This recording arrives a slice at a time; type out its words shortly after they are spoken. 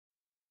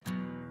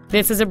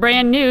This is a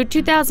brand new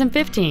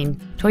 2015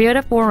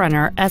 Toyota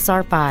 4Runner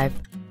SR5.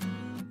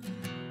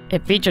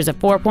 It features a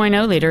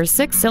 4.0-liter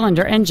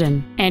six-cylinder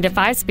engine and a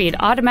 5-speed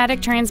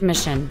automatic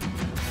transmission.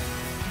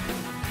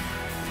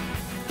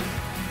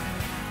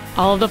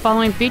 All of the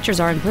following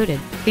features are included: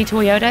 the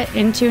Toyota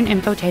InTune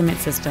infotainment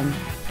system,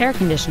 air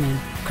conditioning,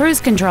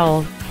 cruise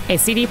control, a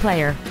CD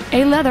player,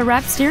 a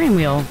leather-wrapped steering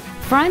wheel,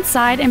 front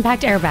side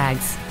impact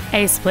airbags,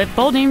 a split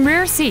folding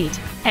rear seat,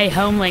 a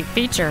home link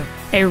feature,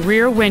 a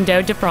rear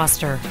window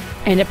defroster,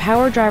 and a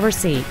power driver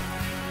seat.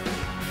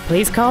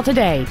 Please call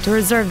today to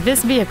reserve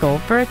this vehicle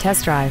for a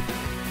test drive.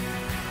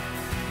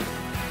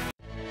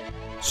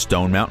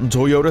 Stone Mountain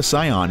Toyota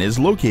Scion is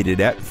located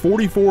at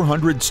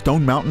 4400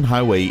 Stone Mountain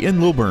Highway in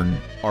Lilburn.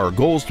 Our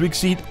goal is to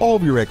exceed all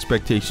of your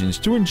expectations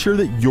to ensure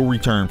that you'll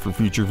return for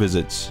future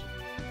visits.